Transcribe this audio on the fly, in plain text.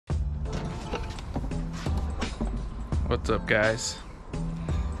What's up, guys?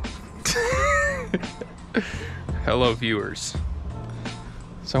 Hello, viewers.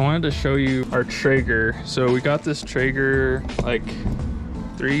 So I wanted to show you our Traeger. So we got this Traeger like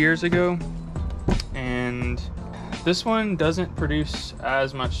 3 years ago, and this one doesn't produce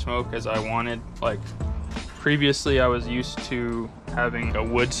as much smoke as I wanted. Like previously I was used to having a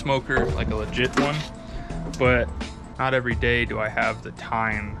wood smoker, like a legit one, but not every day do I have the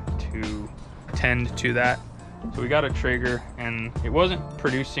time to tend to that. So we got a Traeger and it wasn't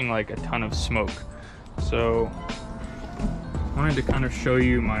producing like a ton of smoke. So I wanted to kind of show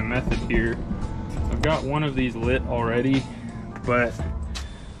you my method here. I've got one of these lit already, but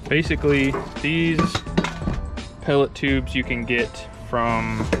basically these pellet tubes you can get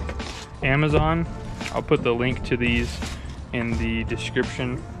from Amazon. I'll put the link to these in the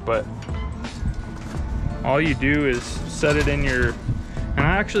description, but all you do is set it in your, and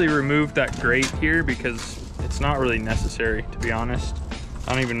I actually removed that grate here because it's not really necessary, to be honest.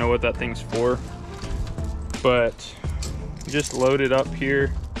 I don't even know what that thing's for, but you just load it up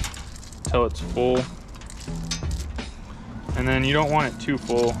here until it's full. And then you don't want it too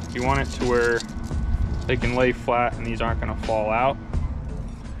full. You want it to where they can lay flat and these aren't gonna fall out.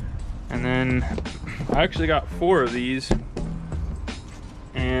 And then I actually got 4 of these,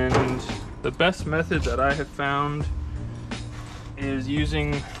 and the best method that I have found is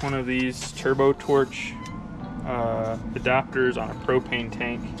using one of these turbo torch adapters on a propane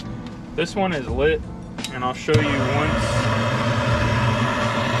tank. This one is lit, and I'll show you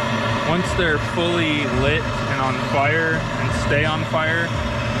once they're fully lit and on fire and stay on fire,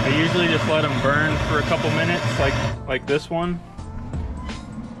 I usually just let them burn for a couple minutes, like this one.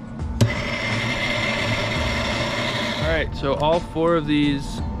 All right, so all 4 of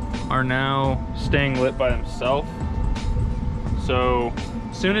these are now staying lit by themselves. So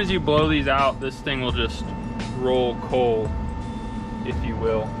as soon as you blow these out, this thing will just roll coal, if you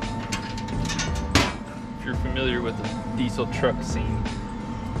will. If you're familiar with the diesel truck scene.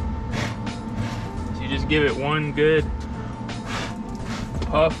 So you just give it one good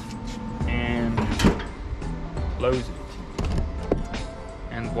puff and close it.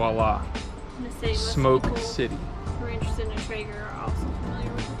 And voila. Smoke City. Who are interested in a Traeger are also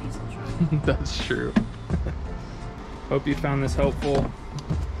familiar with the diesel truck. That's true. Hope you found this helpful,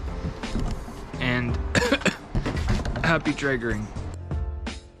 and happy Traegering.